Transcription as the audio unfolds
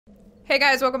Hey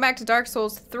guys, welcome back to Dark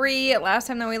Souls 3. Last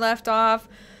time that we left off,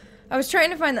 I was trying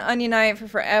to find the Onion Knight for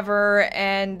forever,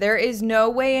 and there is no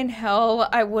way in hell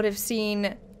I would have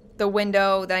seen the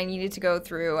window that I needed to go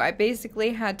through. I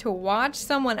basically had to watch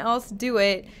someone else do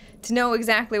it to know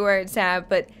exactly where it's at,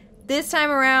 but this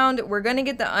time around, we're gonna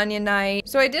get the Onion Knight.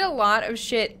 So I did a lot of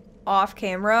shit off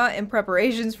camera in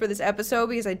preparations for this episode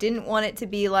because I didn't want it to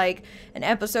be like an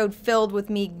episode filled with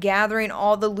me gathering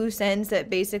all the loose ends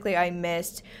that basically I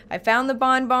missed. I found the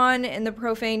bonbon in the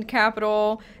Profaned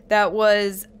Capital that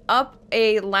was up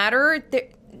a ladder.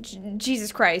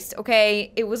 Jesus Christ,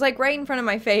 okay? It was like right in front of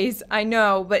my face, I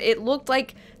know, but it looked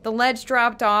like the ledge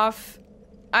dropped off,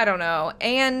 I don't know,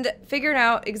 and figured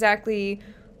out exactly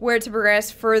where to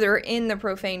progress further in the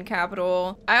Profaned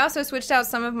Capital. I also switched out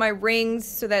some of my rings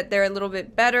so that they're a little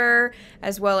bit better,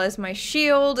 as well as my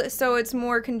shield, so it's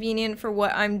more convenient for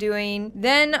what I'm doing.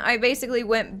 Then I basically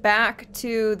went back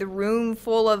to the room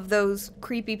full of those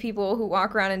creepy people who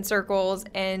walk around in circles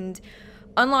and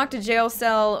unlocked a jail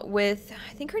cell with,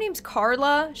 I think her name's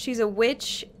Carla. She's a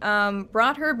witch.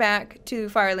 Brought her back to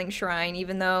Firelink Shrine,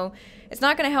 even though it's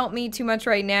not going to help me too much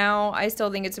right now. I still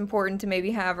think it's important to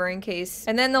maybe have her in case.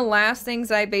 And then the last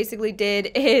things I basically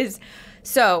did is,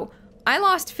 so I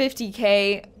lost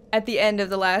 50k at the end of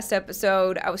the last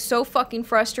episode. I was so fucking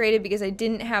frustrated because I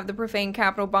didn't have the Profaned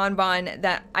Capital bonbon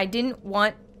that I didn't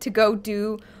want to go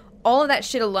do all of that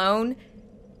shit alone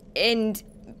and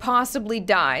possibly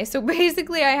die. So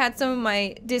basically I had some of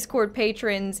my Discord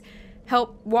patrons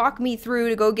help walk me through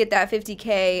to go get that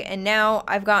 50k, and now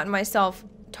I've gotten myself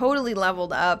totally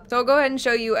leveled up. So I'll go ahead and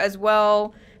show you as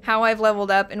well how I've leveled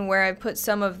up and where I've put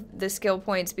some of the skill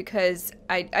points, because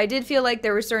I did feel like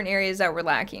there were certain areas that were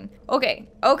lacking. Okay.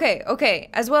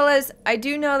 As well as I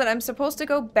do know that I'm supposed to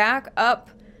go back up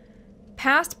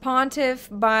past Pontiff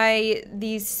by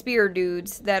these spear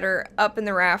dudes that are up in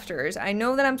the rafters. I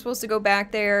know that I'm supposed to go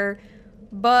back there,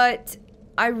 but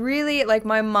I really, like,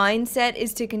 my mindset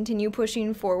is to continue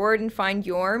pushing forward and find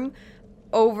Yhorm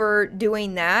over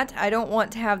doing that. I don't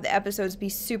want to have the episodes be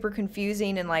super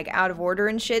confusing and like out of order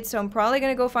and shit, so I'm probably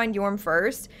gonna go find Yhorm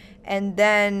first and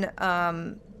then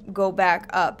go back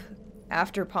up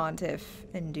after Pontiff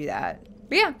and do that.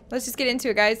 But yeah, let's just get into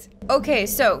it, guys. Okay,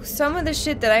 so some of the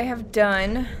shit that I have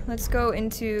done, let's go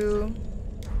into,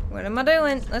 what am I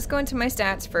doing? Let's go into my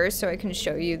stats first so I can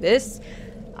show you this.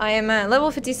 I am at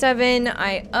level 57.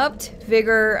 I upped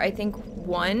Vigor, I think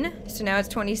 1, so now it's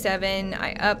 27.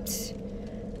 I upped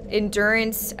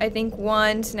Endurance, I think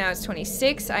 1, so now it's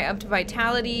 26. I upped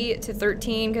Vitality to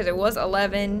 13 because it was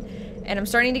 11. And I'm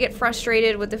starting to get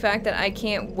frustrated with the fact that I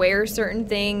can't wear certain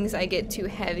things. I get too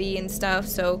heavy and stuff,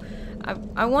 so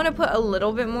I want to put a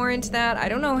little bit more into that. I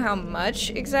don't know how much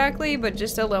exactly, but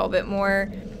just a little bit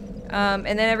more. And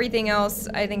then everything else,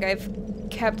 I think I've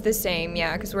kept the same,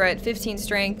 yeah, because we're at 15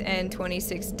 strength and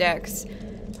 26 dex.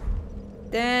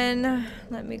 Then,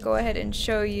 let me go ahead and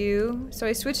show you. So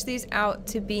I switched these out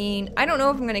to being, I don't know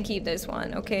if I'm going to keep this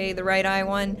one, okay, the right eye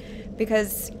one,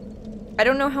 because I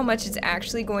don't know how much it's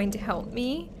actually going to help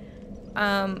me.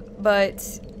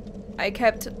 But I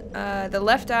kept the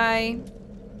left eye,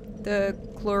 the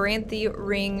Chloranthy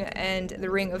ring, and the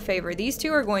Ring of Favor. These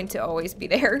two are going to always be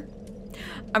there.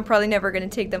 I'm probably never going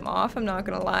to take them off, I'm not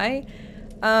going to lie.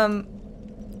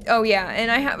 Oh yeah,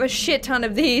 and I have a shit ton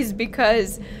of these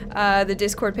because the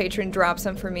Discord patron dropped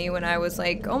some for me when I was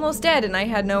like almost dead and I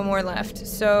had no more left.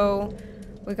 So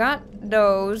we got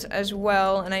those as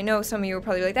well, and I know some of you were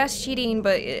probably like, that's cheating,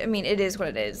 but I mean, it is what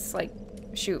it is. Like,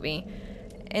 shoot me.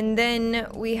 And then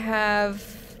we have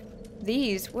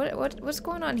these. What's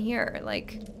going on here?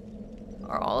 Like,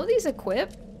 are all of these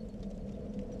equipped?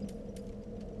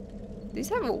 Do these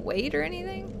have a weight or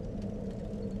anything?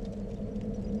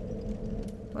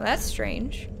 Well, that's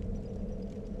strange.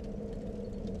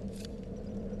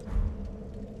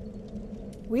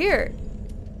 Weird.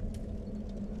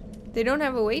 They don't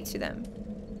have a weight to them.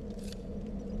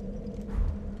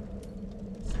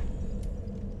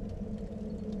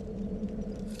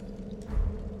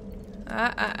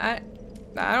 I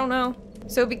don't know.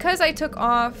 So because I took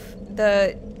off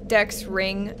the Dex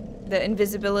ring, the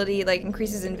invisibility, like,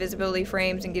 increases invisibility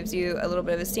frames and gives you a little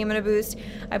bit of a stamina boost,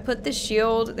 I put the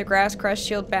shield, the Grass Crush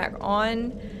shield, back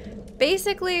on.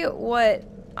 Basically, what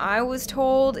I was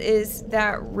told is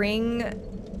that ring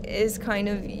is kind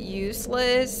of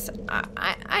useless.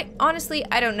 I honestly,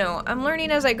 I don't know. I'm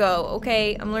learning as I go,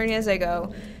 okay? I'm learning as I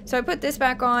go. So I put this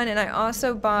back on, and I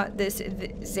also bought this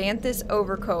Xanthus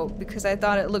overcoat because I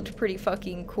thought it looked pretty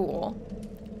fucking cool.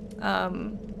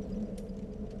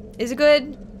 Is it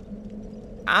good?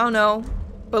 I don't know,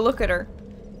 but look at her.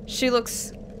 She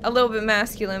looks a little bit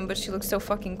masculine, but she looks so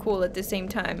fucking cool at the same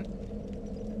time.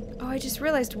 Oh, I just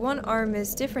realized one arm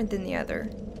is different than the other.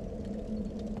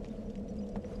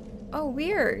 Oh,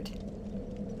 weird.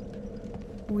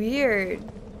 Weird.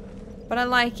 But I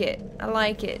like it. I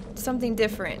like it. Something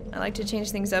different. I like to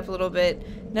change things up a little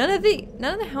bit. None of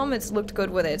the helmets looked good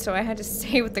with it, so I had to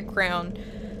stay with the crown.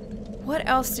 What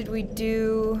else did we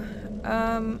do?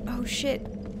 Oh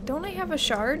shit. Don't I have a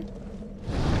shard?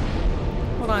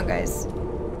 Hold on, guys.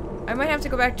 I might have to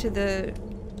go back to the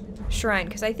shrine,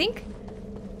 because I think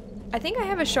I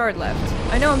have a shard left.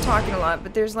 I know I'm talking a lot,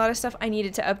 but there's a lot of stuff I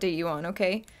needed to update you on,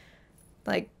 okay?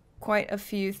 Like, quite a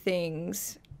few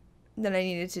things that I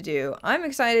needed to do. I'm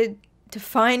excited to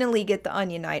finally get the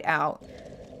Onion Knight out.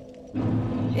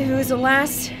 If it was the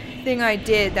last thing I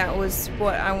did, that was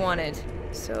what I wanted.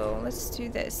 So, let's do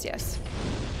this, yes.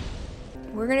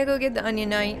 We're gonna go get the Onion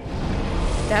Knight.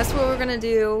 That's what we're gonna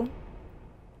do.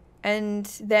 And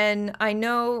then I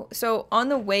know, so on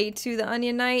the way to the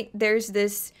Onion Knight, there's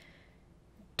this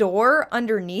door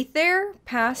underneath there,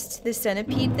 past the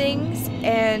centipede things,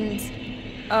 and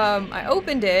I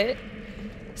opened it,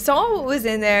 saw what was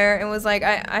in there, and was like,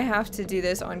 I have to do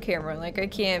this on camera. Like, I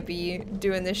can't be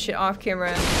doing this shit off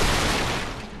camera.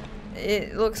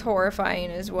 It looks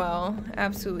horrifying as well.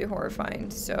 Absolutely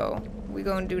horrifying. So, we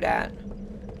gonna do that.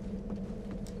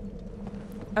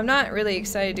 I'm not really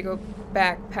excited to go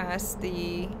back past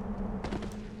the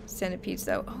centipedes,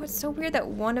 though. Oh, it's so weird that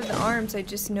one of the arms I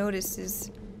just noticed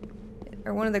is,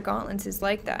 or one of the gauntlets is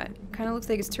like that. Kind of looks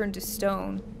like it's turned to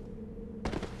stone,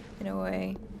 in a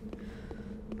way.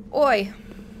 Oi!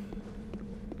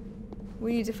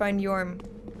 We need to find Yhorm.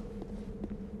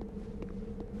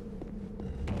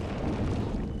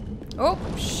 Oh,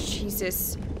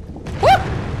 Jesus. Whoop!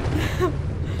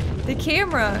 The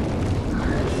camera.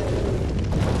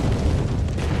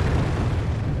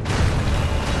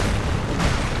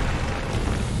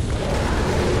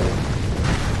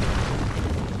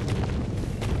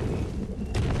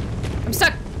 I'm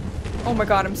stuck. Oh my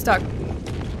god, I'm stuck.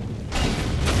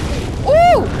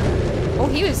 Ooh! Oh,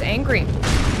 he was angry.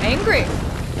 Angry.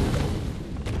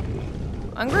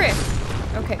 Hungry.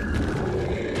 Okay.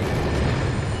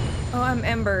 Oh, I'm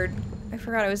embered. I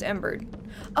forgot I was embered.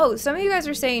 Oh, some of you guys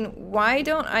are saying, why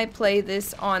don't I play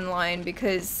this online?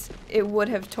 Because it would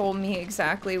have told me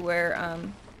exactly where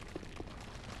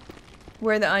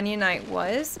the Onion Knight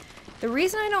was. The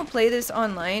reason I don't play this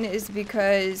online is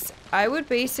because I would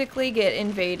basically get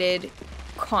invaded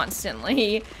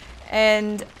constantly,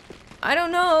 and I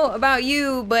don't know about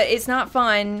you, but it's not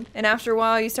fun, and after a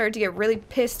while you start to get really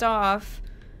pissed off,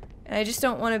 and I just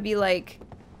don't want to be like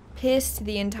pissed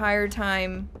the entire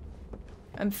time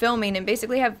I'm filming and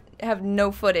basically have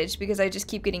no footage because I just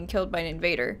keep getting killed by an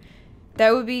invader.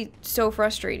 That would be so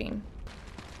frustrating.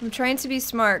 I'm trying to be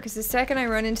smart because the second I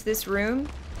run into this room,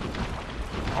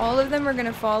 all of them are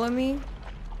gonna follow me,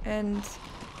 and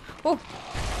oh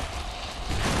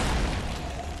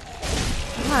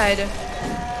god,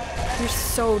 you're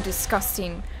so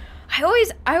disgusting. I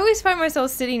always find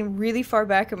myself sitting really far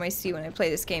back in my seat when I play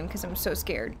this game because I'm so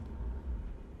scared.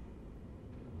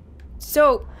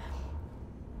 So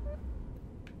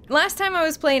last time I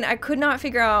was playing, I could not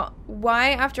figure out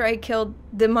why after I killed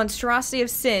the monstrosity of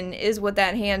sin is what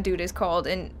that hand dude is called,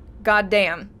 and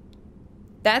goddamn.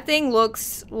 That thing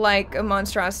looks like a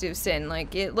monstrosity of sin.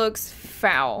 Like, it looks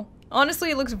foul. Honestly,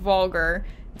 it looks vulgar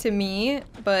to me,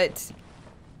 but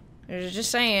just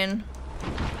saying.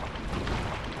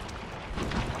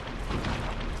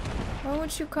 Why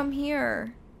won't you come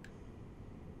here?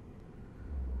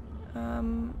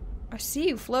 I see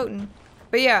you floating.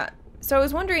 But yeah, so I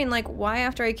was wondering, like, why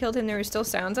after I killed him there were still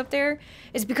sounds up there?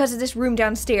 It's because of this room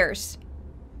downstairs.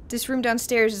 This room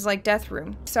downstairs is like death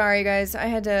room. Sorry guys, I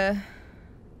had to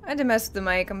mess with the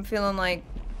mic. I'm feeling like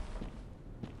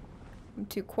I'm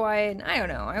too quiet. I don't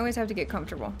know. I always have to get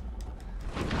comfortable.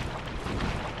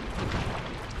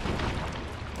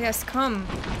 Yes, come.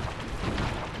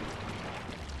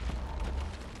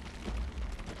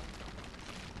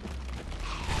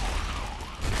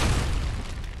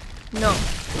 No.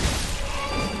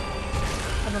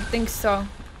 I don't think so.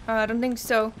 I don't think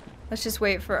so. Let's just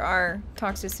wait for our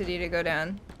toxicity to go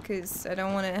down, because I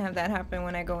don't want to have that happen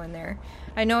when I go in there.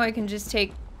 I know I can just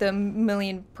take the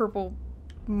million purple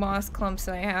moss clumps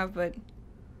that I have, but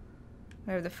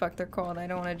whatever the fuck they're called, I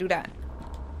don't want to do that.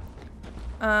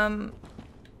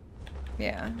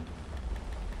 Yeah.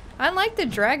 I like the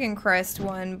Dragon Crest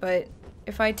one, but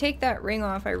if I take that ring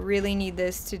off, I really need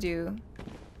this to do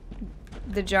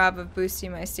the job of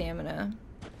boosting my stamina.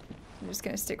 I'm just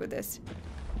gonna stick with this.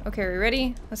 Okay, are we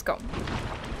ready? Let's go.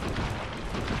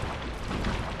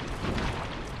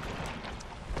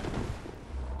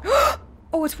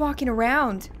 Oh, it's walking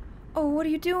around. Oh, what are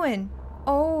you doing?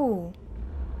 Oh.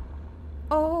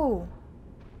 Oh.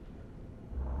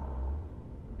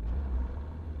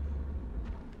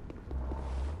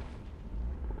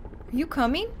 Are you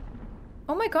coming?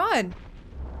 Oh my god.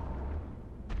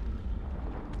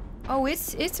 Oh,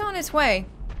 it's on its way.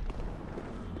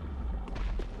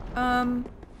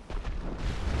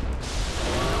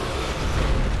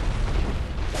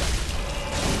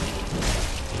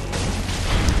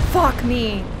 Fuck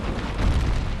me.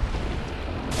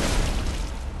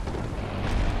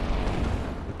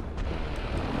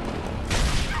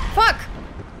 Fuck!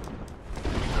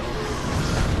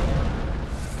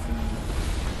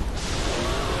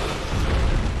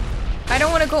 I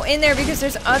don't want to go in there because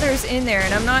there's others in there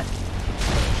and I'm not...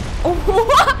 Oh,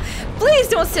 please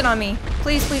don't sit on me.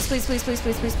 Please, please, please, please, please,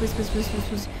 please, please, please, please, please, please,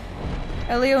 please.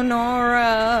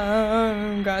 Eleonora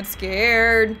got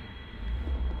scared.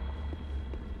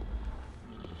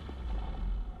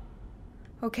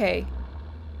 Okay.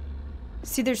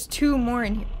 See, there's 2 more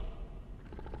in here.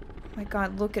 Oh my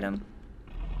god, look at them.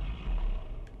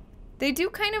 They do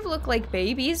kind of look like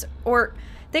babies, or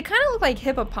they kind of look like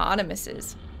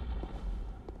hippopotamuses.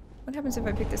 What happens if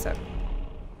I pick this up?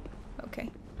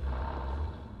 Okay.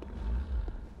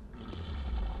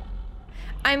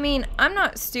 I mean, I'm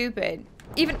not stupid.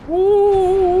 Even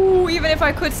if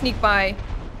I could sneak by,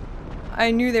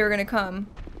 I knew they were gonna come.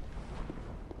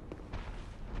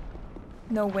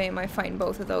 No way am I fighting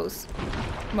both of those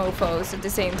mofos at the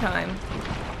same time.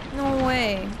 No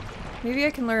way. Maybe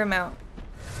I can lure him out.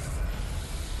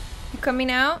 You coming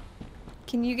out?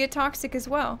 Can you get toxic as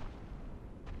well?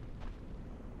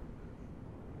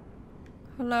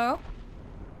 Hello?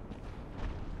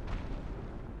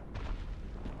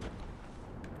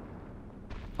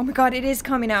 Oh my god, it is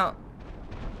coming out.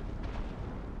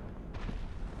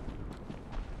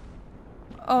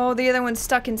 Oh, the other one's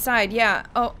stuck inside. Yeah.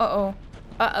 Oh, uh-oh.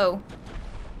 Uh-oh.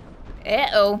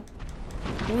 Uh-oh.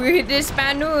 This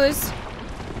bad news.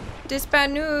 This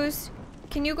bad news.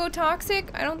 Can you go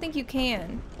toxic? I don't think you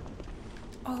can.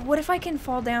 Oh, what if I can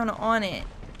fall down on it?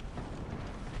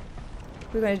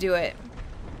 We're gonna do it.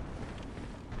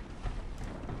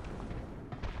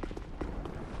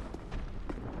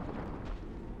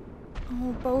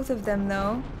 Oh, both of them,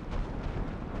 though.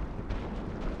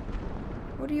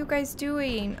 What are you guys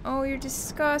doing? Oh, you're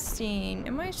disgusting.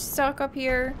 Am I stuck up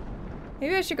here?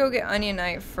 Maybe I should go get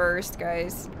Onionite first,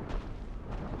 guys.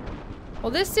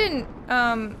 Well, this didn't,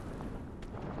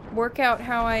 work out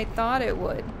how I thought it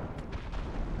would.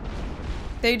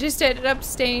 They just ended up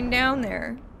staying down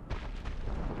there.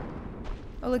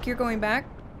 Oh, look, you're going back?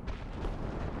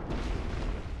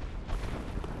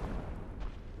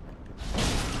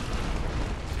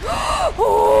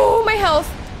 Oh, my health!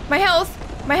 My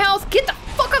health! My health! Get the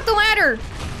fuck up the ladder!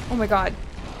 Oh my god.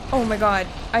 Oh my god.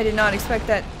 I did not expect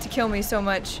that to kill me so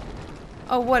much.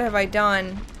 Oh, what have I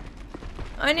done?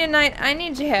 Onion Knight, I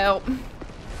need your help.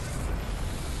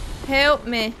 Help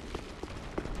me.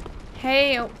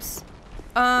 Helps.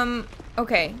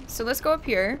 Okay. So let's go up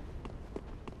here.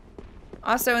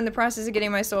 Also, in the process of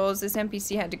getting my souls, this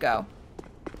NPC had to go.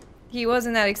 He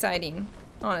wasn't that exciting,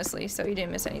 honestly, so he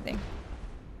didn't miss anything.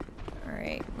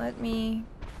 Alright, let me...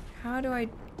 How do I...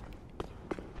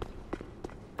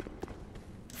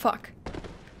 Fuck.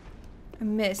 I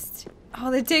missed. Oh,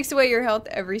 that takes away your health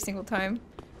every single time.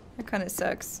 That kind of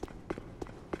sucks.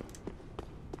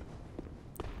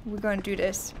 We're gonna do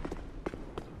this.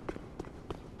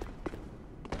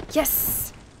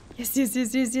 Yes! Yes, yes,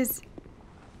 yes, yes, yes.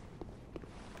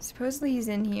 Supposedly he's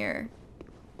in here.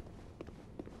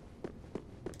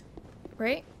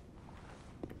 Right?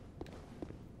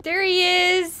 There he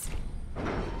is!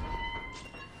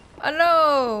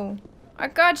 Hello! I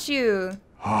got you!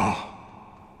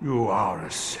 Ah, you are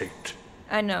a saint.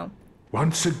 I know.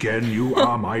 Once again, you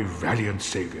are my valiant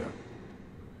savior.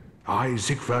 I,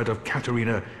 Siegfried of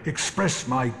Katarina, express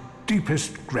my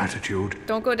deepest gratitude.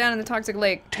 Don't go down in the toxic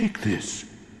lake. Take this,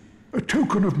 a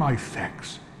token of my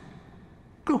thanks.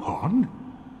 Go on,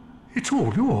 it's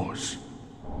all yours.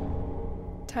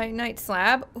 Titanite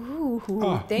slab? Ooh,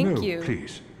 thank no, you.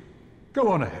 Please, go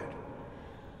on ahead.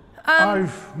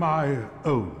 I've my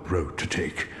own road to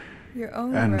take. Your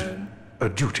own and road. A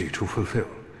duty to fulfill.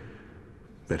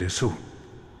 That is soon.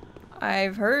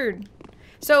 I've heard.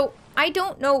 So, I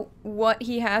don't know what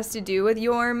he has to do with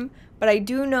Yhorm, but I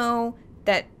do know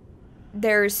that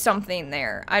there's something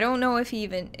there. I don't know if he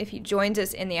joins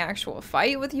us in the actual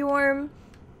fight with Yhorm,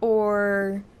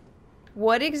 or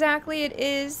what exactly it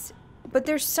is, but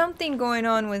there's something going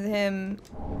on with him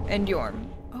and Yhorm.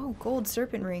 Oh, gold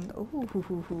serpent ring.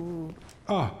 Ooh.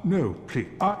 Ah, no, please.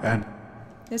 And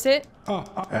That's it?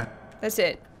 That's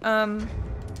it.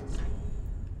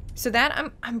 So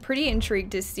that I'm pretty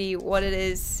intrigued to see what it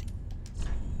is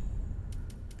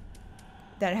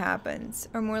that happens.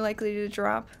 Are more likely to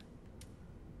drop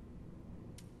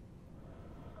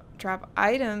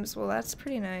items. Well, that's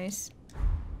pretty nice.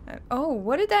 Oh,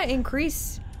 what did that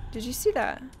increase? Did you see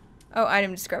that? Oh,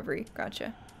 item discovery.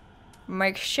 Gotcha.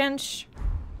 Mike Shench.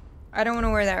 I don't want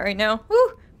to wear that right now.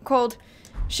 Woo! Cold.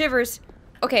 Shivers.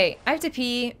 Okay, I have to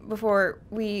pee before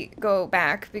we go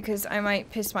back because I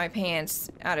might piss my pants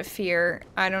out of fear.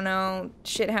 I don't know.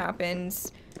 Shit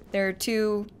happens. There are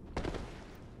two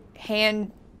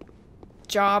hand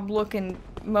job looking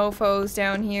mofos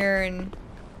down here, and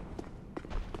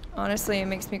honestly it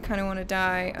makes me kind of want to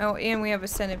die. Oh, and we have a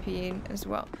centipede as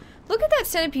well. Look at that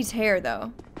centipede's hair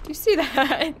though. Do you see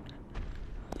that?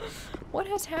 What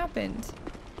has happened?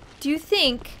 Do you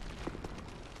think...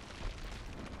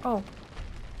 Oh.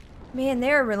 Man,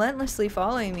 they're relentlessly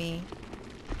following me.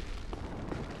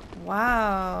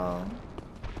 Wow.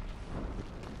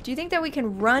 Do you think that we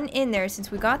can run in there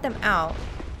since we got them out?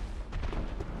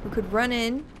 We could run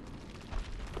in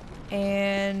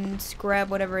and grab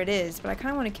whatever it is, but I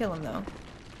kind of want to kill him though.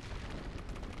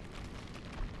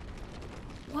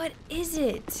 What is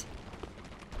it?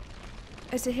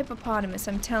 It's a hippopotamus,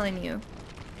 I'm telling you.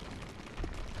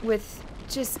 With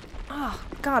just... Oh,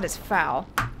 God, it's foul.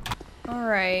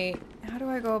 Alright, how do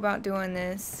I go about doing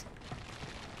this?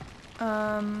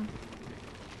 No,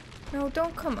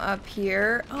 don't come up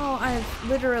here. Oh, I've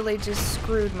literally just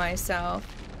screwed myself.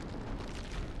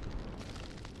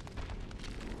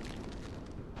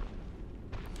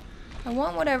 I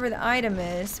want whatever the item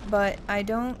is, but I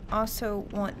don't also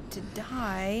want to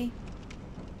die.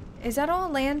 Is that all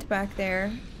land back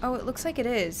there? Oh, it looks like it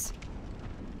is.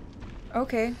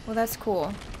 Okay, well that's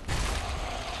cool.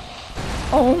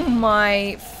 Oh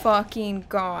my fucking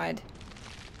god.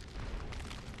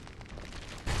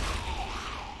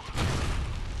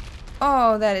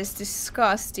 Oh, that is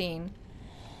disgusting.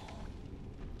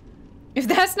 If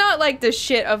that's not like the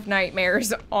shit of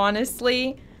nightmares,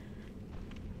 honestly.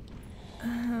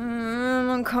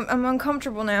 I'm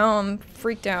uncomfortable now. I'm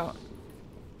freaked out.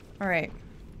 Alright.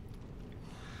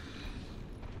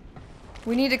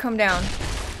 We need to come down.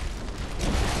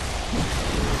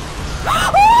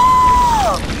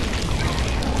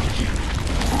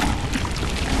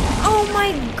 Oh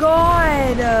my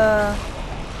god!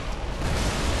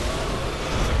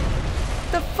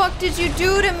 The fuck did you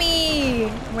do to me?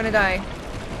 I'm gonna die.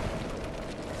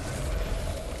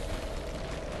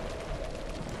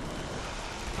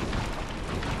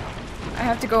 I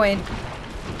have to go in.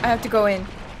 I have to go in.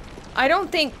 I don't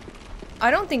think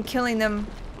killing them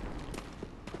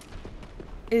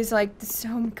is like this.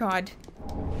 Oh my god.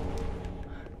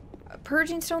 A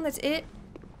purging stone, that's it?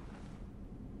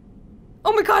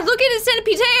 Oh my god, look at his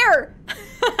centipede's hair!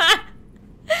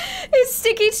 It's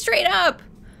sticking straight up.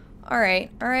 Alright,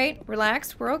 alright,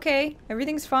 relax, we're okay.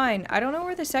 Everything's fine. I don't know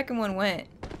where the second one went,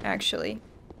 actually.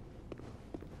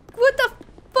 What the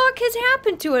fuck has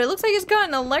happened to it? It looks like it's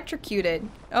gotten electrocuted.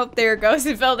 Oh, there it goes,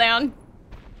 it fell down.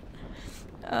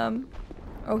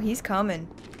 Oh, he's coming.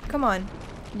 Come on,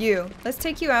 you. Let's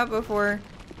take you out before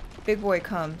Big Boy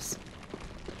comes.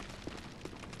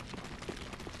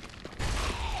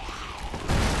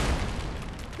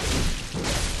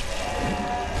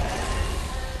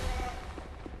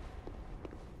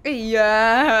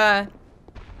 Yeah.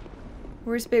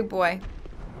 Where's Big Boy?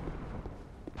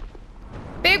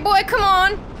 Big Boy, come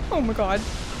on! Oh my god.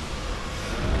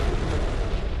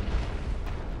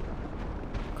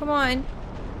 Come on.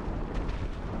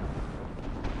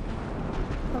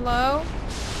 Hello?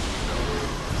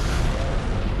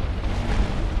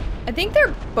 I think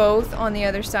they're both on the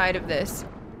other side of this.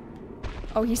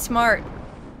 Oh, he's smart.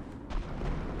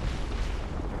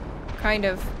 Kind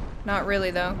of. Not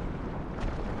really, though.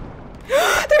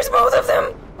 There's both of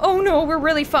them! Oh no, we're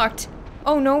really fucked.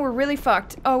 Oh no, we're really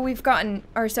fucked. Oh, we've gotten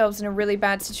ourselves in a really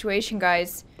bad situation,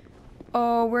 guys.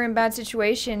 Oh, we're in bad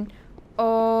situation.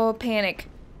 Oh, panic.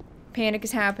 Panic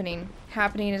is happening.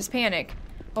 Happening is panic.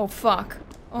 Oh, fuck.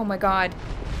 Oh my god.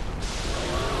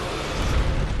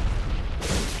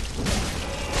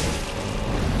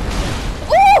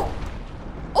 Ooh!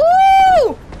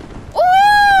 Ooh!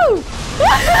 Ooh!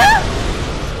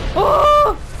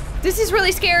 Oh! This is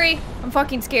really scary. I'm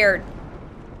fucking scared.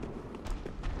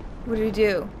 What do we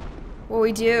do? What do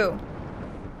we do?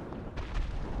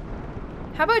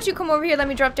 How about you come over here, let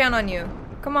me drop down on you.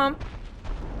 Come on.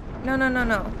 No, no, no,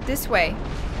 no. This way.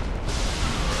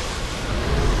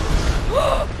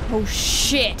 Oh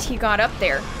shit, he got up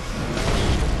there.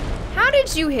 How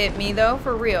did you hit me though,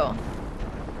 for real?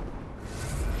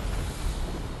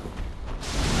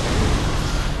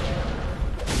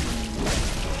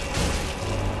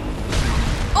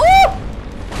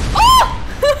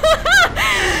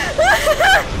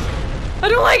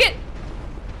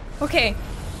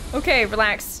 Okay,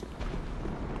 relax.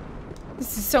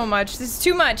 This is so much. This is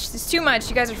too much. This is too much.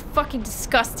 You guys are fucking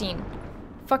disgusting.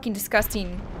 Fucking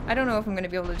disgusting. I don't know if I'm gonna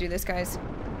be able to do this, guys.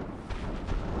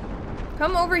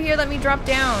 Come over here, let me drop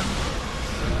down.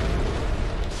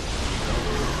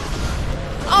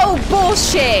 Oh,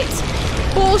 bullshit!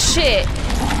 Bullshit!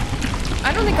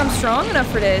 I don't think I'm strong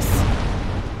enough for this.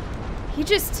 He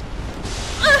just...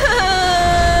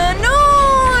 no!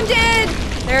 I'm dead!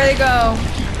 There they go.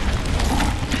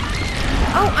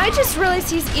 Oh, I just realized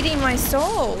he's eating my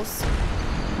souls.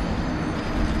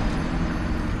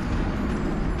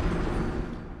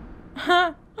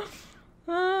 Huh.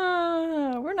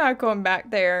 We're not going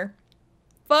back there.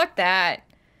 Fuck that.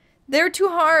 They're too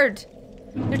hard.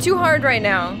 They're too hard right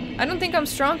now. I don't think I'm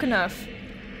strong enough.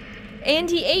 And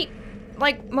he ate,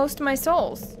 like, most of my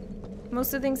souls.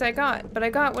 Most of the things I got. But I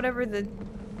got whatever the...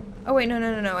 Oh, wait,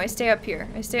 no. I stay up here.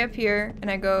 I stay up here, and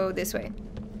I go this way.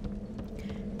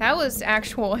 That was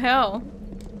actual hell.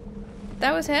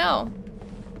 That was hell.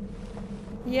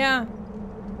 Yeah.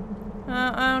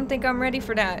 I don't think I'm ready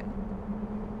for that.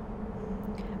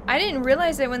 I didn't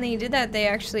realize that when they did that, they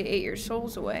actually ate your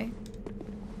souls away.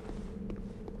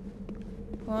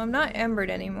 Well, I'm not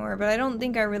embered anymore, but I don't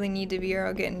think I really need to be or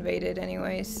I'll get invaded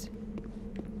anyways.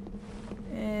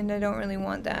 And I don't really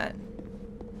want that.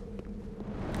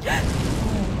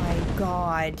 Oh my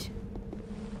god.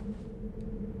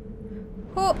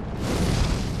 Oh.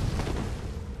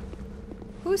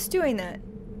 Who's doing that?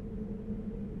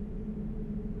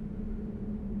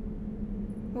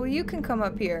 Well, you can come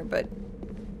up here, but...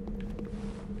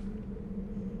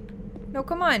 No,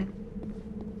 come on.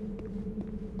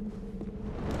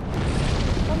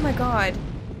 Oh my god.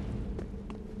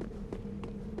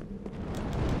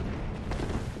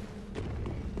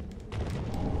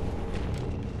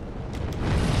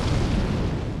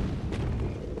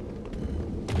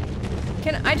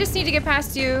 I just need to get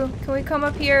past you. Can we come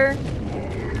up here?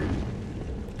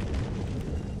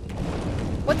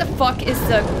 What the fuck is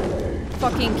the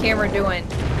fucking camera doing?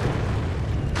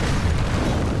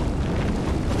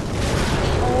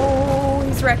 Oh,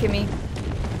 he's wrecking me.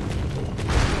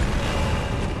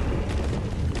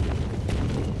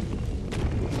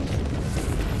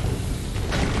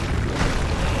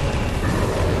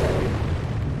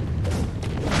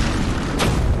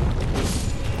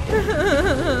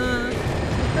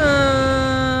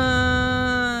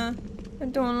 I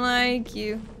don't like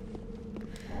you.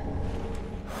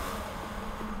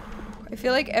 I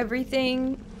feel like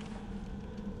everything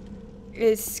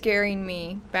is scaring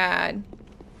me bad.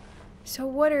 So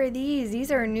what are these?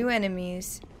 These are new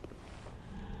enemies.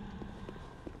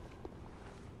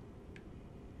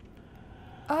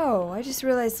 Oh, I just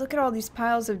realized, look at all these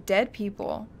piles of dead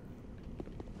people.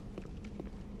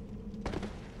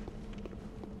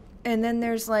 And then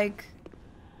there's like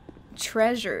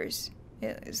treasures,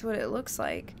 is what it looks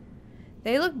like.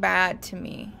 They look bad to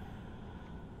me.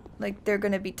 Like they're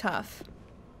gonna be tough.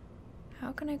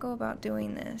 How can I go about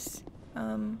doing this?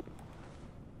 Can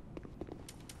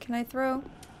I throw?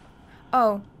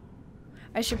 Oh,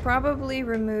 I should probably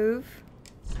remove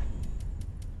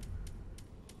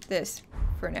this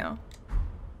for now.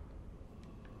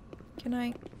 Can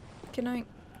I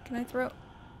throw?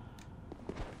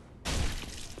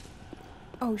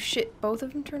 Oh shit, both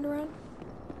of them turned around?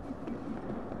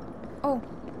 Oh.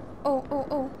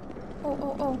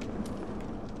 Oh.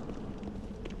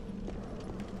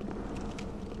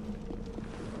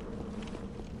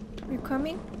 Are you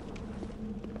coming?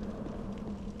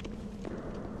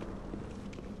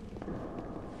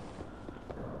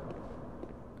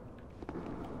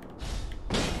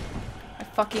 I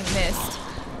fucking missed.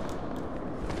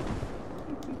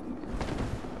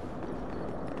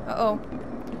 Uh-oh.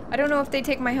 I don't know if they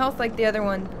take my health like the other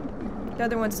one. The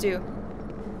other ones do.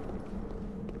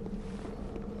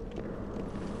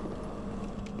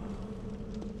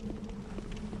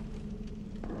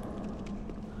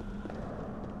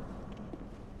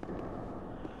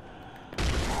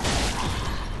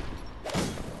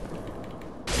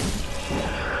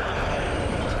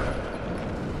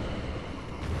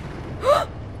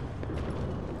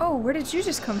 Oh, where did you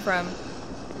just come from?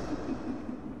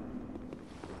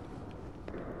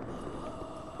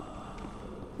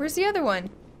 Where's the other one?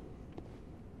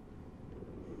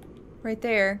 Right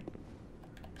there.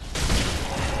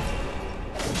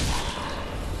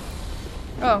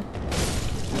 Oh.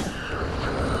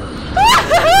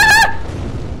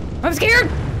 I'm scared!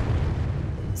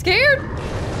 Scared?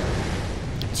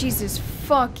 Jesus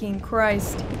fucking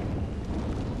Christ.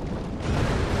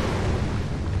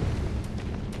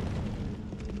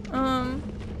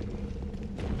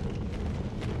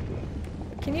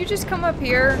 Can you just come up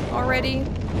here already?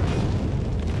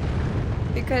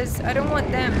 because I don't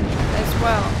want them as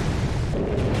well.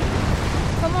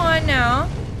 Come on now.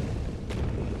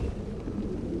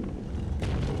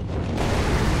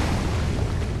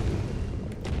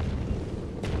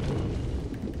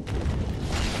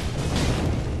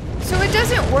 So it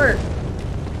doesn't work.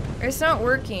 It's not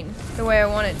working the way I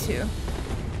want it to.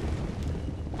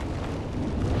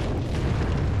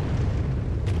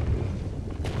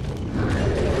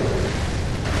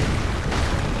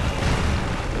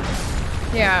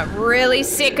 Yeah, I'm really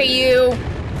sick of you.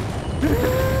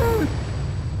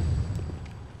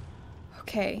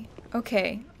 Okay,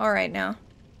 okay, all right now.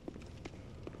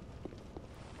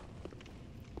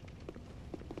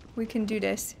 We can do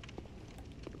this.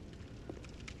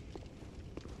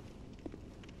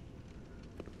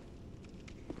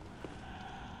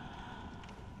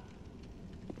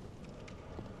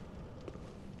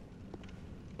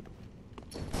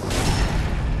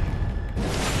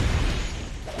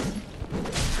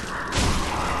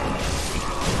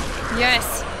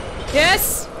 Yes!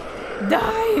 Yes!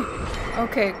 Die!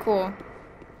 Okay, cool.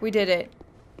 We did it.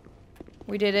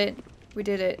 We did it. We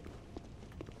did it.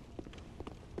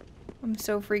 I'm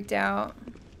so freaked out.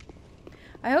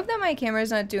 I hope that my camera's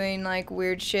not doing like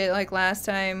weird shit like last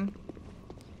time.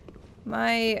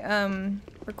 My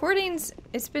recordings,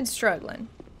 it's been struggling.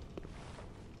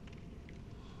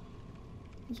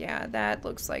 Yeah, that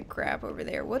looks like crap over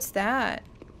there. What's that?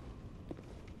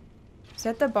 Is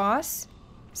that the boss?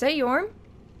 Is that Yhorm?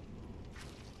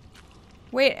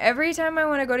 Wait, every time I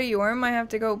want to go to Yhorm, I have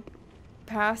to go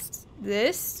past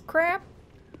this crap?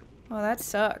 Oh, that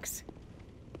sucks.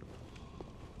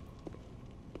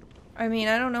 I mean,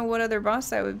 I don't know what other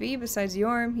boss that would be besides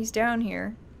Yhorm. He's down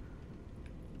here.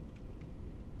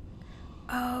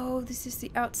 Oh, this is the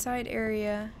outside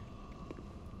area.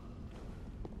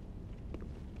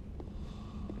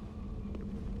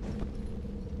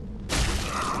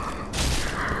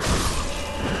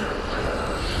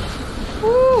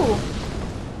 Woo!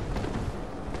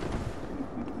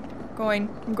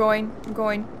 I'm going.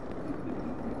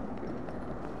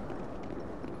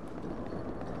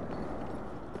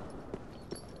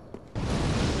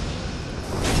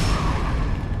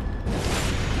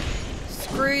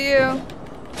 Screw you.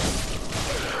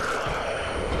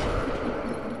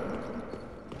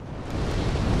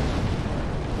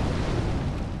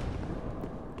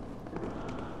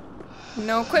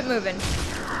 No, quit moving.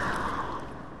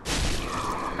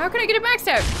 How can I get a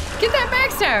backstab? Get that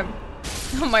backstab!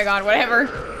 Oh my god, whatever.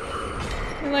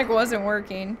 It like wasn't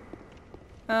working.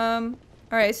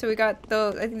 Alright, so we got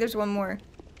those. I think there's one more.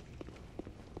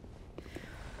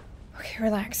 Okay,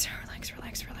 relax.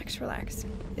 Relax.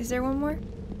 Is there one more?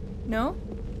 No?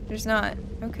 There's not.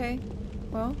 Okay.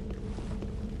 Well.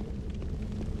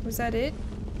 Was that it?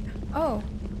 Oh.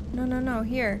 No.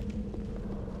 Here.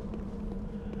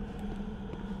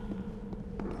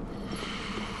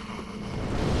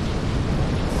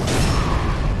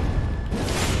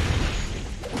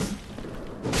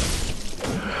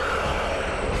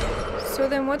 So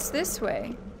then what's this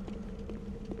way?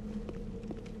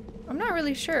 I'm not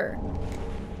really sure.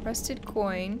 Rusted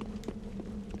coin.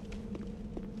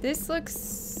 This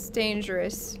looks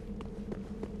dangerous.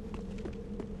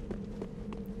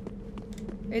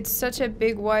 It's such a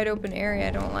big wide open area,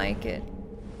 I don't like it.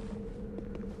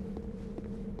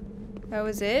 That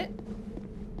was it?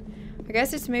 I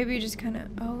guess it's maybe just kind of...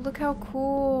 Oh, look how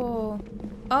cool.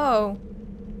 Oh.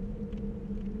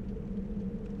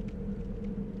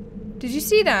 Did you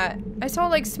see that? I saw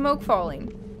like smoke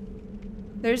falling.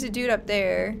 There's a dude up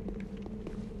there.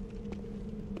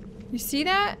 You see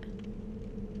that?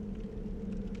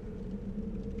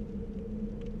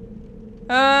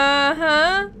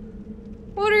 Uh-huh.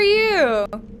 What are you?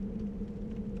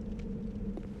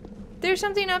 There's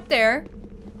something up there.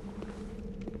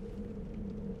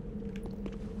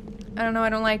 I don't know, I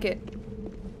don't like it.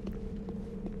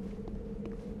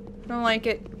 I don't like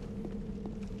it.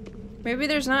 Maybe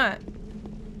there's not.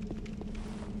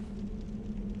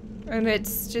 And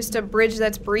it's just a bridge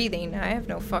that's breathing. I have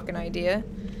no fucking idea.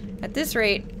 At this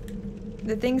rate,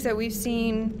 the things that we've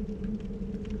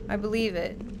seen, I believe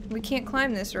it. We can't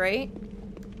climb this, right?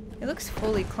 It looks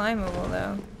fully climbable,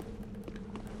 though.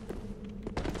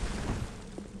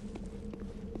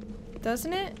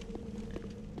 Doesn't it?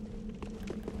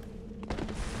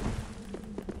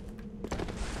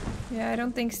 Yeah, I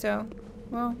don't think so.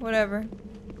 Well, whatever.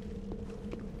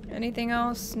 Anything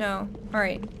else? No.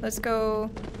 Alright, let's go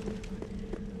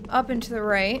up and to the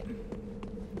right.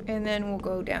 And then we'll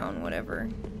go down, whatever.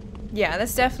 Yeah,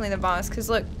 that's definitely the boss, because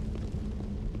look.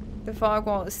 The fog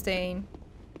wall is staying.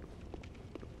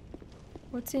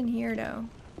 What's in here, though?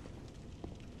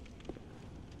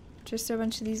 Just a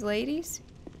bunch of these ladies?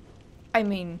 I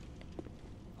mean,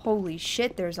 holy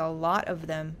shit, there's a lot of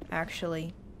them,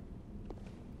 actually.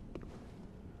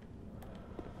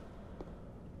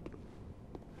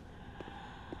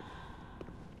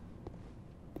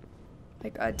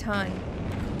 Like a ton.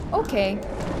 Okay.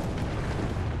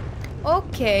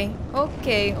 Okay.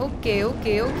 Okay. Okay.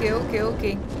 Okay. Okay. Okay.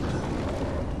 Okay.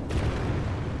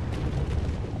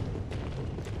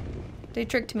 They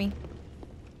tricked me.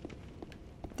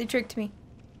 They tricked me.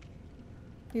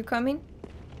 You coming?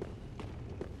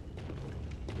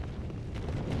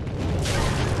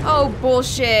 Oh,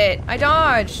 bullshit. I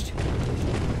dodged.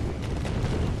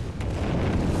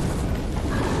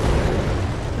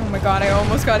 Oh my god, I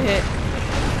almost got hit.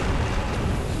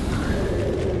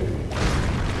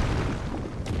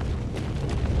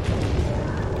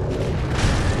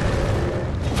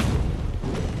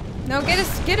 No, get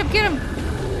us, get him!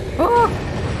 Oh!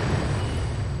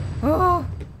 Oh!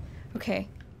 Okay.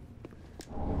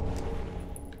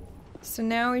 So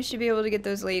now we should be able to get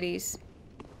those ladies.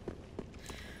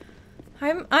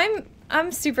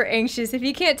 I'm super anxious. If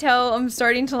you can't tell, I'm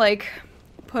starting to like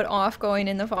put off going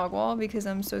in the fog wall because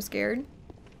I'm so scared.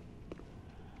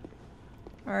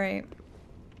 All right.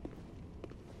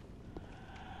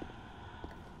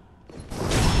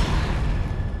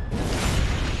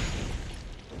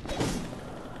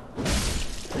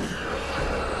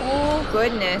 Oh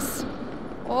goodness.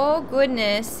 Oh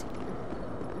goodness.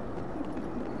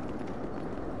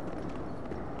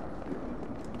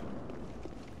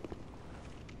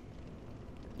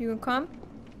 You gonna come?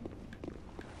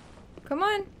 Come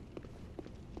on.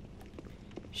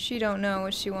 She don't know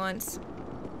what she wants.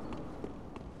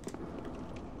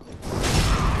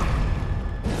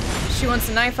 She wants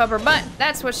a knife up her butt.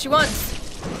 That's what she wants.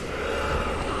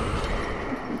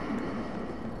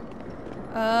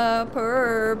 Up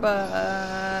her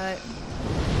butt.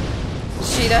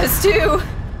 She does too.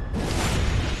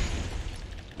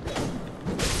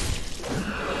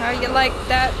 How you like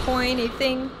that pointy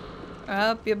thing?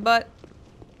 Up your butt.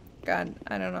 God,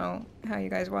 I don't know how you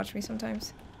guys watch me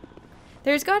sometimes.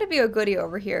 There's got to be a goodie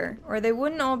over here, or they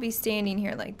wouldn't all be standing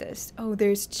here like this. Oh,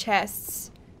 there's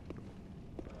chests.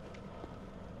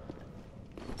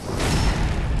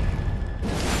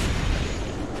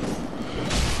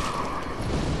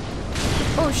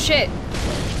 Oh shit.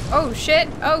 Oh shit.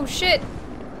 Oh shit.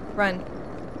 Run.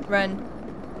 Run.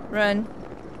 Run.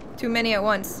 Too many at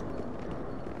once.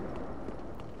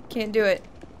 Can't do it.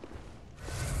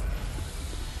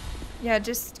 Yeah,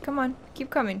 just come on. Keep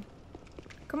coming.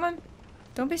 Come on.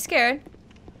 Don't be scared.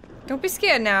 Don't be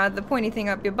scared now of the pointy thing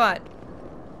up your butt.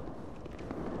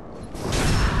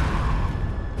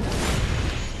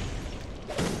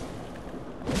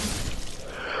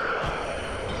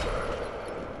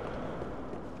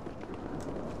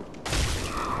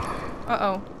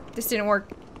 Uh-oh. This didn't work.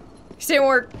 This didn't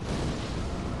work.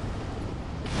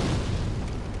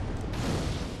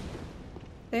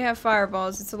 They have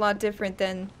fireballs. It's a lot different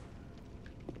than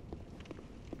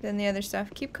the other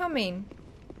stuff. Keep coming.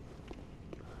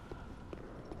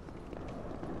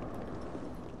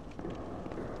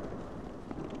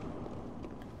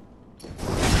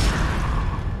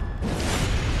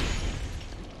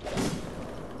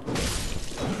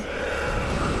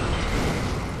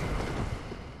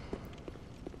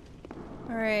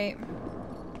 Alright.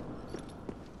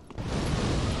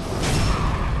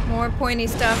 More pointy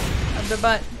stuff of the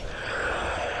butt.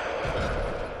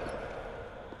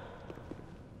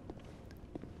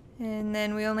 And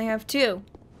then we only have 2.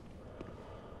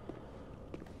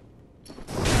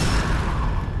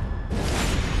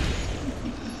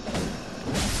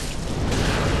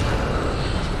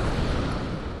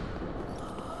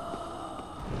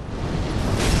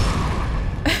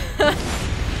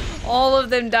 All of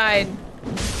them died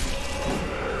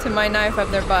to my knife up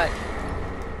their butt.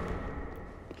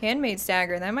 Handmade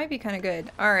stagger, that might be kind of good.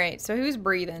 Alright, so who's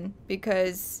breathing?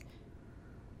 Because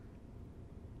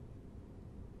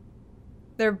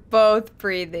they're both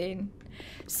breathing.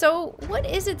 So, what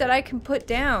is it that I can put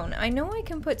down? I know I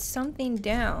can put something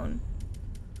down.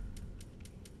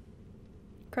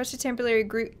 Crush to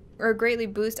temporarily or greatly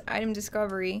boost item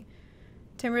discovery.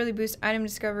 Temporarily boost item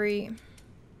discovery.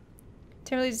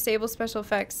 Temporarily disable special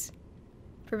effects.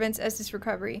 Prevents Estes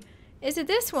recovery. Is it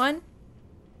this one?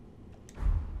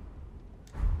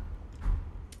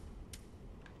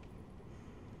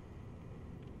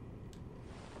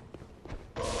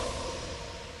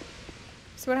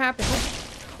 So what happened?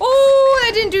 Oh,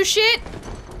 that didn't do shit!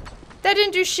 That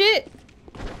didn't do shit!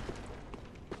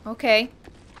 Okay.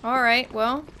 Alright,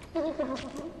 well.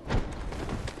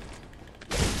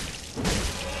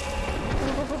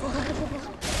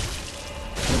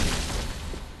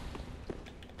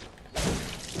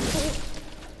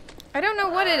 I don't know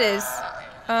what it is.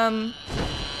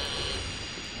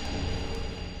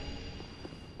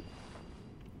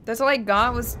 That's all I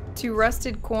got was 2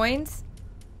 rusted coins?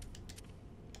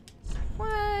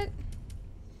 What?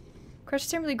 Crush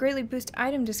temporarily greatly boost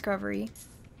item discovery.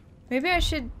 Maybe I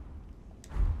should...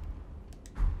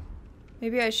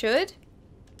 Maybe I should?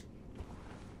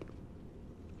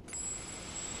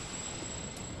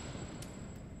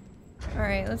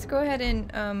 Alright, let's go ahead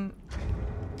and,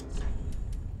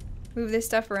 move this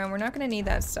stuff around. We're not gonna need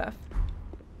that stuff.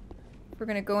 We're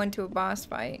gonna go into a boss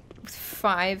fight. With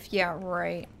 5? Yeah,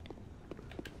 right.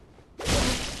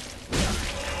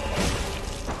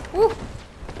 Woo!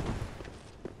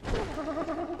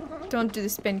 Don't do the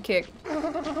spin kick.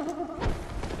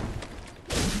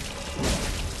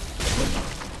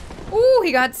 Ooh,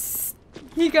 he got stunned.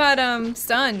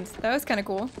 That was kind of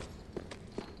cool.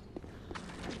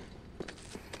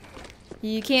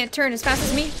 You can't turn as fast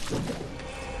as me.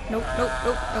 Nope, nope,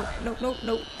 nope, nope, nope, nope,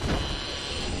 nope.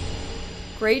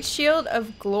 Great Shield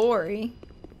of Glory.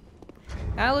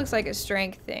 That looks like a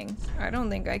strength thing. I don't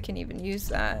think I can even use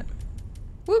that.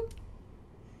 Whoop.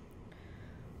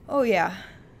 Oh yeah.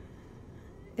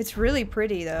 It's really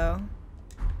pretty though.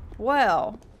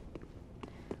 Well.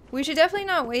 We should definitely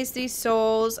not waste these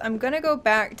souls. I'm gonna go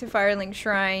back to Firelink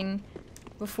Shrine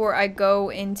before I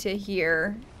go into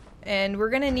here. And we're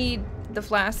gonna need the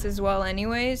flasks as well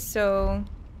anyways, so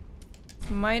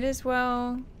might as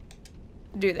well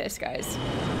do this, guys.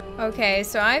 Okay,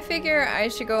 so I figure I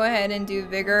should go ahead and do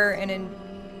Vigor and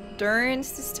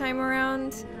Endurance this time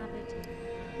around.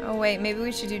 Oh wait, maybe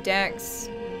we should do Dex.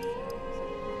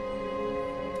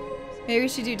 Maybe we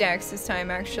should do Dex this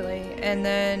time actually. And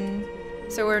then,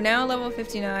 so we're now level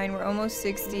 59, we're almost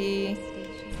 60.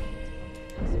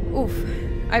 Oof.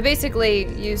 I basically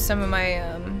used some of my,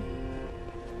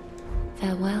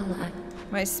 farewell.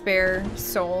 My spare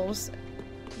souls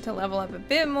to level up a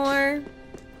bit more.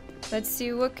 Let's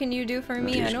see, what can you do for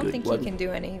me? I don't think he can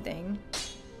do anything.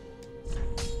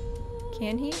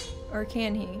 Can he? Or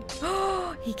can he?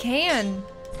 Oh, he can!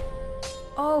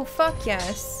 Oh, fuck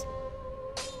yes.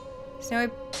 So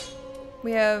now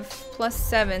we have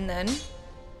 +7 then.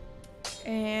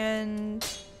 And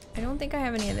I don't think I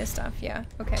have any of this stuff. Yeah,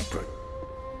 okay.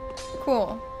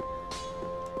 Cool.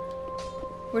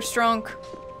 We're strong.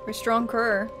 We're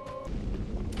stronger.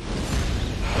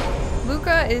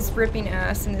 Luka is ripping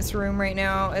ass in this room right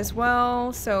now as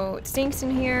well, so it stinks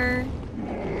in here,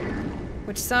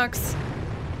 which sucks.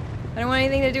 I don't want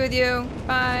anything to do with you.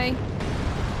 Bye.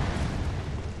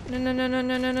 No, no, no, no,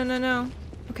 no, no, no, no, no.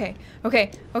 Okay,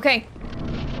 okay, okay.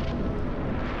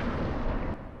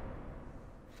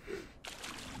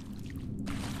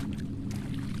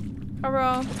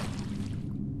 Rahl.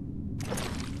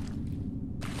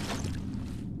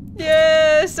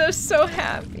 Yes, I'm so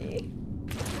happy.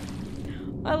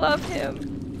 I love him.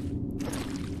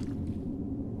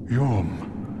 Yhorm.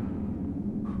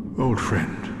 Old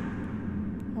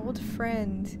friend. Old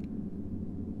friend.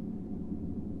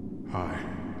 I,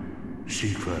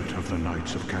 Exskwerl of the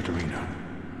Knights of Catarina,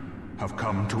 have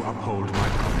come to uphold my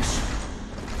promise.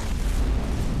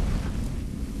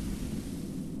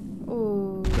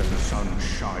 Ooh. Let the sun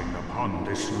shine upon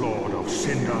this Lord of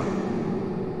Cinder.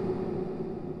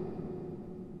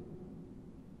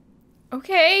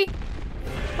 Okay.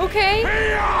 Okay.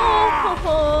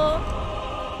 Oh.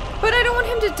 But I don't want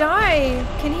him to die.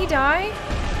 Can he die?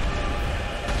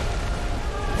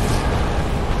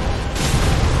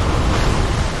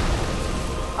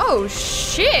 Oh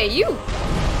shit, you.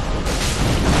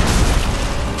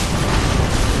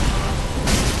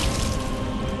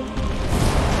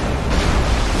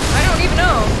 I don't even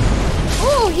know.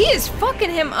 Oh, he is fucking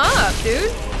him up,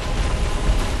 dude.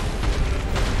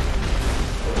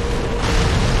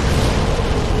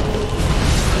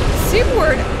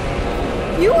 Sigurd,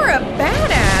 you are a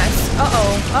badass.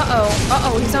 Uh-oh, uh-oh,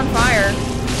 uh-oh, he's on fire.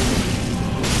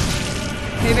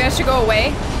 Maybe I should go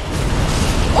away?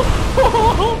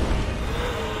 Oh!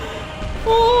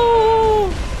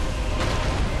 Oh!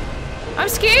 I'm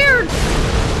scared!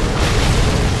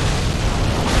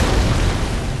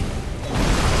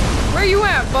 Where you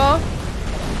at, Bo?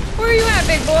 Where you at,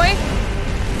 big boy?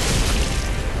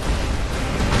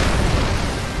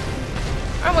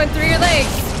 I went through your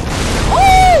legs.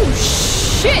 Oh,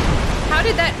 shit! How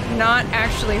did that not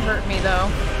actually hurt me, though?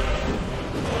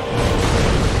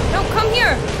 No, come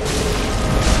here!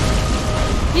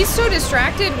 He's so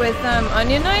distracted with,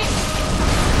 Onion Knight.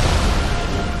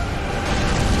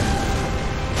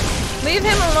 Leave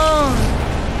him alone.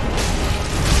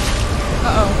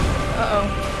 Uh-oh. Uh-oh.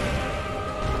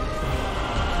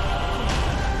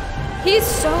 He's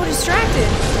so distracted.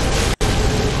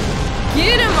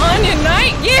 Get him, Onion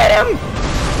Knight! Get him!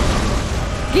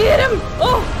 Get him!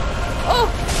 Oh! Oh!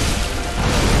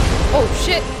 Oh,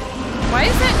 shit. Why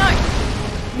is that not...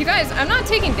 You guys, I'm not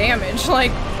taking damage,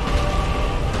 like...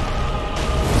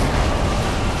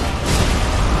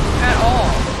 At all.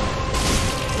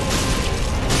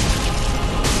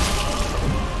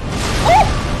 Oh!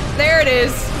 There it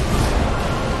is.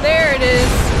 There it is.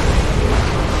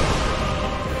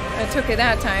 I took it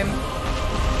that time.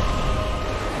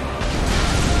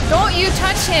 Don't you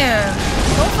touch him.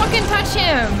 Don't fucking touch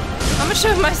him. I'm gonna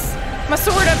shove my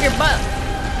sword up your butt.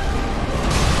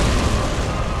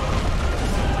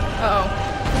 Uh-oh.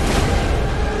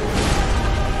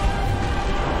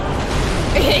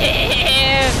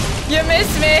 You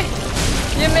missed me.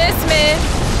 You missed me.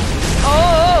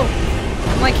 Oh,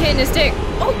 I'm like hitting his dick.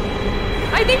 Oh,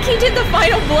 I think he did the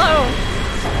final blow.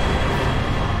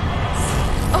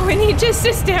 Oh, and he just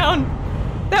sits down.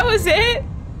 That was it?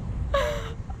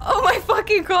 Oh my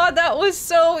fucking god, that was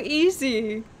so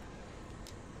easy.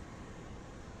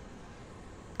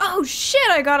 Oh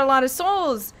shit, I got a lot of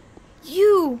souls.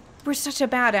 You were such a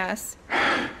badass.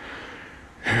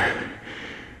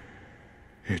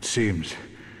 It seems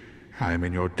I am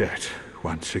in your debt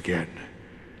once again.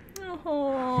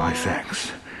 Oh. My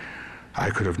thanks.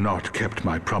 I could have not kept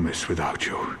my promise without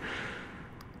you.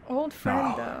 Old friend,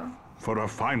 Now, though. for a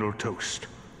final toast.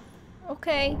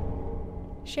 Okay.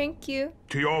 Thank you.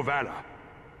 To your valor,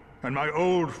 and my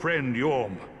old friend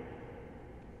Yhorm.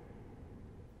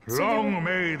 Long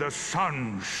may the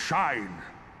sun shine.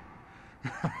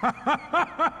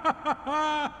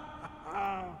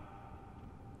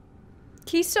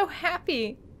 He's so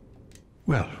happy.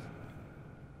 Well,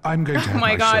 I'm going to have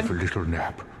my myself God. a little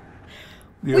nap.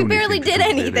 The We only barely thing to did do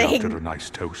really anything. After a nice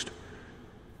toast.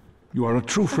 You are a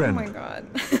true Oh friend. my god.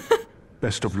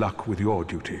 Best of luck with your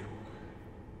duty.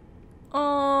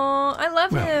 Oh, I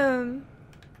love him.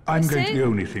 I'm That's going to it? the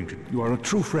only thing to... You are a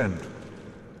true friend.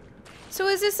 So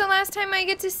is this the last time I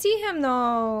get to see him,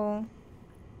 though?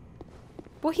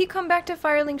 Will he come back to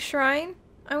Firelink Shrine?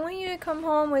 I want you to come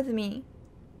home with me.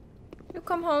 You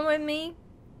come home with me?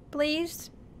 Please?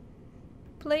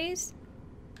 Please?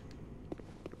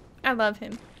 I love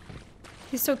him.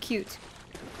 He's so cute.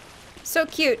 So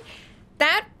cute.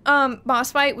 That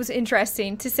boss fight was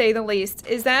interesting, to say the least.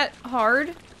 Is that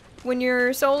hard when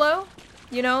you're solo?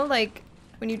 You know, like,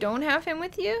 when you don't have him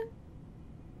with you?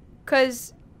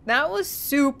 Because that was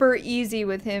super easy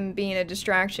with him being a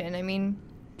distraction. I mean,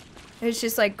 it's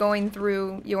just like going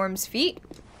through Yhorm's feet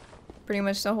pretty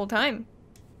much the whole time.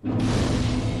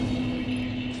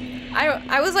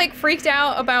 I was like freaked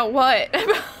out about what?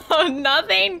 About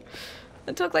nothing?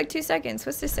 It took like 2 seconds.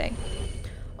 What's this say?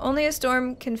 Only a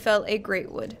storm can fell a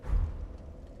great wood.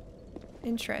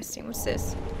 Interesting. What's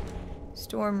this?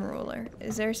 Storm ruler.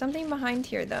 Is there something behind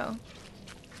here though?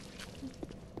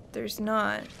 There's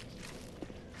not.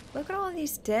 Look at all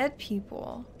these dead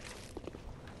people.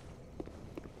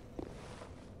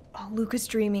 Oh, Luka's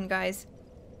dreaming, guys.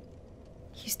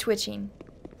 He's twitching.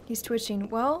 He's twitching.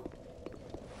 Well,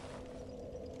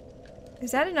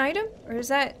 is that an item? Or is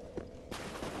that...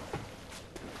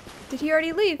 Did he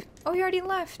already leave? Oh, he already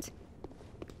left.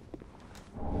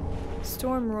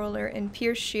 Storm ruler and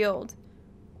pierce shield.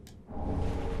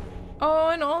 Oh,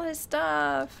 and all his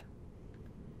stuff.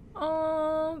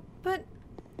 Oh, but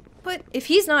if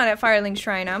he's not at Firelink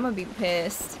Shrine, I'm gonna be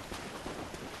pissed.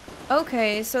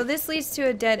 Okay, so this leads to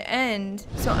a dead end.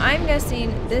 So I'm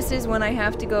guessing this is when I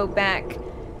have to go back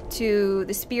to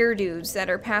the spear dudes that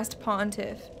are past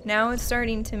Pontiff. Now it's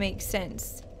starting to make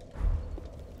sense.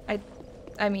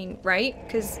 I mean, right?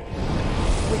 Because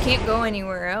we can't go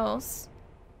anywhere else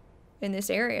in this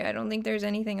area. I don't think there's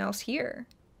anything else here.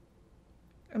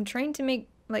 I'm trying to make,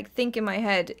 like, think in my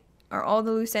head. Are all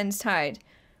the loose ends tied?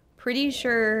 Pretty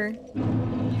sure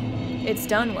it's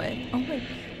done with. Oh my,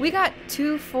 we got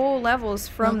 2 full levels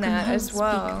from that as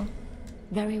well.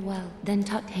 Very well, then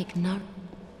take no.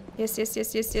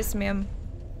 Yes, ma'am.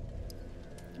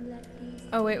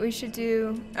 Oh wait, we should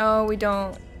do, oh, we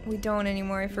don't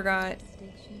anymore, I forgot.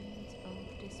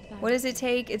 What does it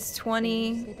take? It's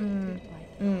 20.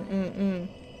 It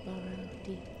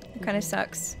kind of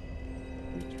sucks.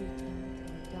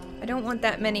 I don't want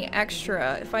that many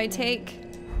extra. If I take...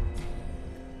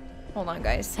 Hold on,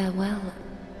 guys. Farewell.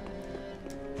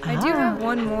 I do have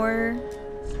one more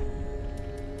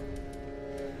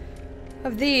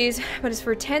of these, but it's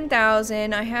for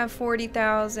 10,000. I have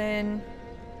 40,000.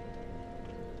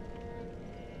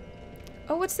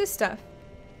 Oh, what's this stuff?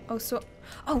 Oh, so...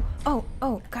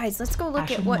 Oh, guys, let's go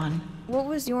look at what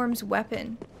was Yhorm's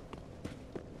weapon.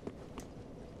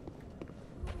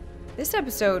 This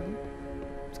episode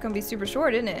is gonna be super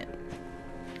short, isn't it?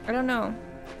 I don't know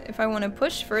if I want to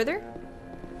push further.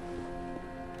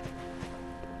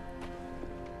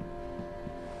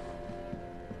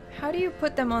 How do you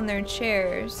put them on their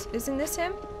chairs? Isn't this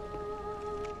him?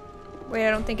 Wait,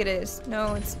 I don't think it is.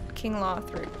 No, it's King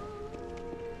Lothric.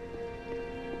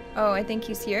 Oh, I think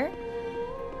he's here.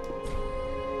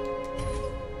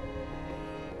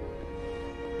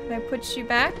 Can I put you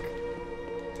back?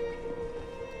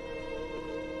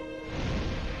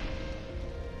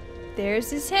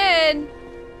 There's his head.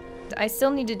 I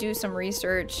still need to do some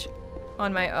research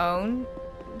on my own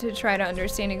to try to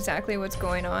understand exactly what's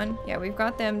going on. Yeah, we've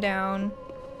got them down.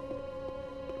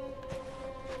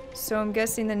 So I'm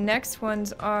guessing the next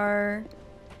ones are...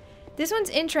 This one's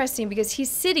interesting because he's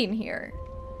sitting here.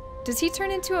 Does he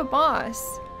turn into a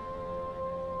boss?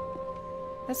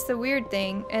 That's the weird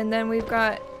thing. And then we've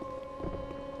got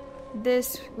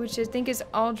this, which I think is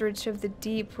Aldrich of the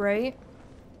Deep, right?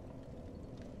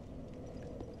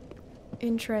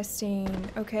 Interesting.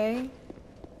 Okay.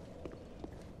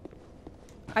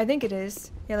 I think it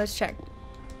is. Yeah, let's check.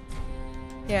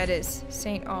 Yeah, it is.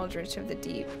 Saint Aldrich of the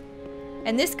Deep.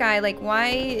 And this guy, like, why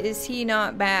is he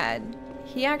not bad?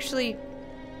 He actually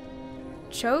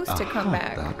chose to come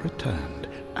back. Thou returned,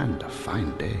 and a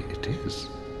fine day it is.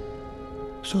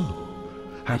 So,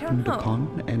 happened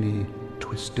upon any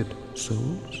twisted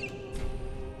souls?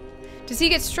 Does he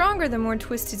get stronger the more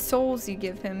twisted souls you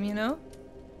give him, you know?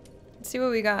 Let's see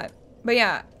what we got. But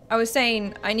yeah, I was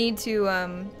saying I need to,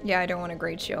 yeah, I don't want a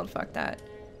great shield. Fuck that.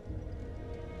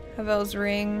 Havel's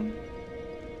ring.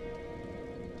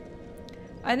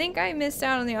 I think I missed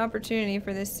out on the opportunity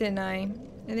for this, didn't I?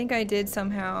 I think I did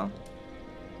somehow.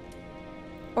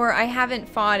 Or I haven't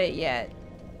fought it yet.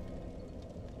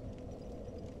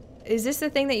 Is this the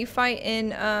thing that you fight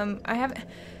in, I haven't...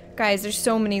 Guys, there's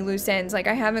so many loose ends. Like,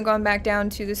 I haven't gone back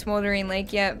down to the Smoldering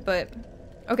Lake yet, but...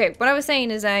 Okay, what I was saying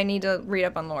is I need to read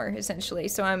up on lore, essentially,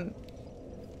 so I'm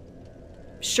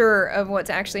sure of what's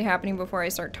actually happening before I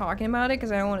start talking about it,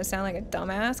 because I don't want to sound like a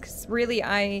dumbass, because really,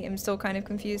 I am still kind of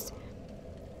confused.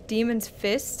 Demon's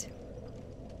Fist?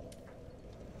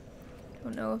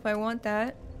 Don't know if I want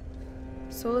that.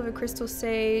 Soul of a Crystal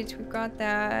Sage, we've got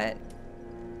that.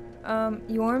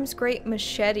 Yhorm's Great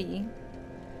Machete.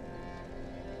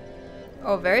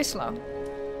 Oh, very slow.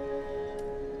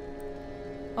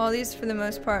 All these, for the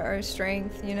most part, are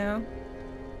strength, you know?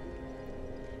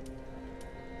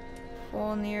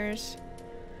 Volnirs.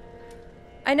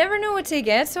 I never know what to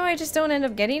get, so I just don't end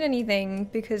up getting anything,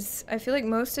 because I feel like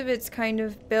most of it's kind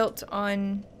of built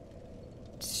on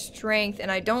strength, and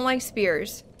I don't like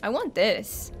spears. I want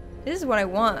this. This is what I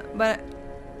want, but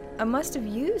I must have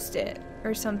used it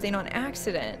or something on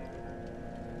accident.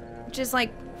 Which is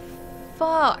like,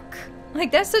 fuck.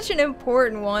 Like, that's such an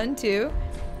important one, too.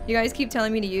 You guys keep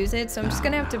telling me to use it, so I'm just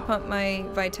gonna have to pump my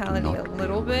vitality a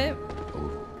little bit.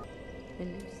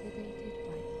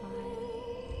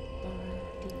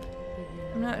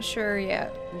 I'm not sure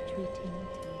yet.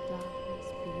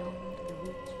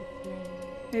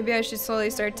 Maybe I should slowly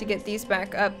start to get these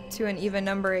back up to an even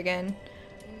number again.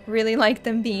 Really like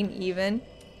them being even.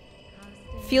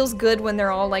 Feels good when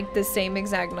they're all like the same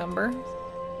exact number.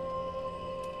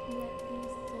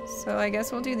 So I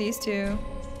guess we'll do these two.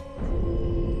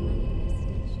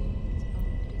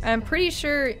 I'm pretty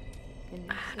sure,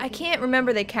 I can't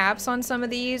remember the caps on some of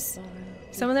these.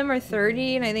 Some of them are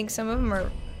 30, and I think some of them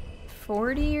are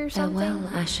 40 or something. Farewell,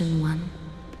 Ashen One.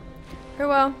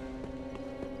 Farewell.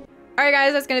 Alright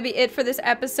guys, that's gonna be it for this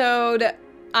episode.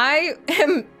 I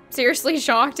am seriously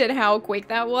shocked at how quick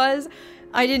that was.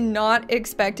 I did not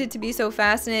expect it to be so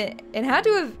fast, and it had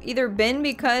to have either been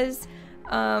because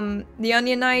the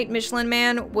Onion Knight Michelin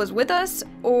Man was with us,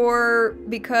 or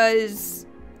because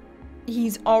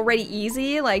he's already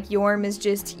easy, like Yhorm is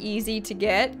just easy to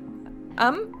get.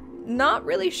 I'm not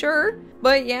really sure,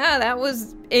 but yeah, that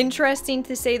was interesting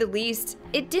to say the least.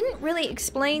 It didn't really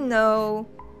explain though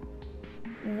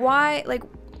why, like,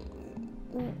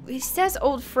 he says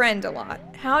old friend a lot.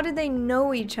 How did they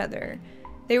know each other?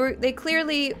 They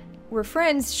clearly were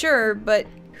friends, sure, but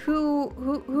who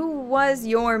was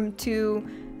Yhorm to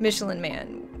Michelin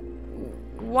Man?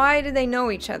 Why did they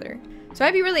know each other? So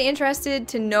I'd be really interested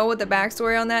to know what the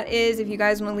backstory on that is. If you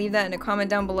guys want to leave that in a comment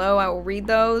down below, I will read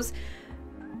those.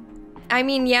 I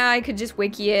mean, yeah, I could just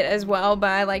wiki it as well, but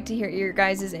I like to hear your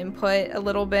guys' input a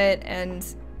little bit. And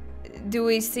do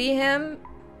we see him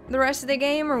the rest of the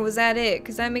game, or was that it?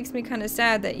 Because that makes me kind of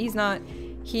sad that he's not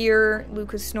here.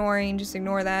 Luka's snoring, just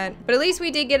ignore that. But at least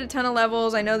we did get a ton of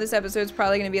levels. I know this episode's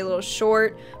probably going to be a little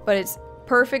short, but it's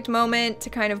perfect moment to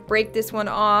kind of break this one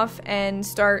off and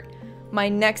start my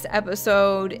next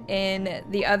episode in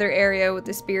the other area with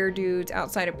the spear dudes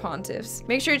outside of Pontiffs.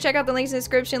 Make sure to check out the links in the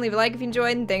description, leave a like if you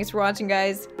enjoyed, and thanks for watching,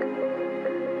 guys.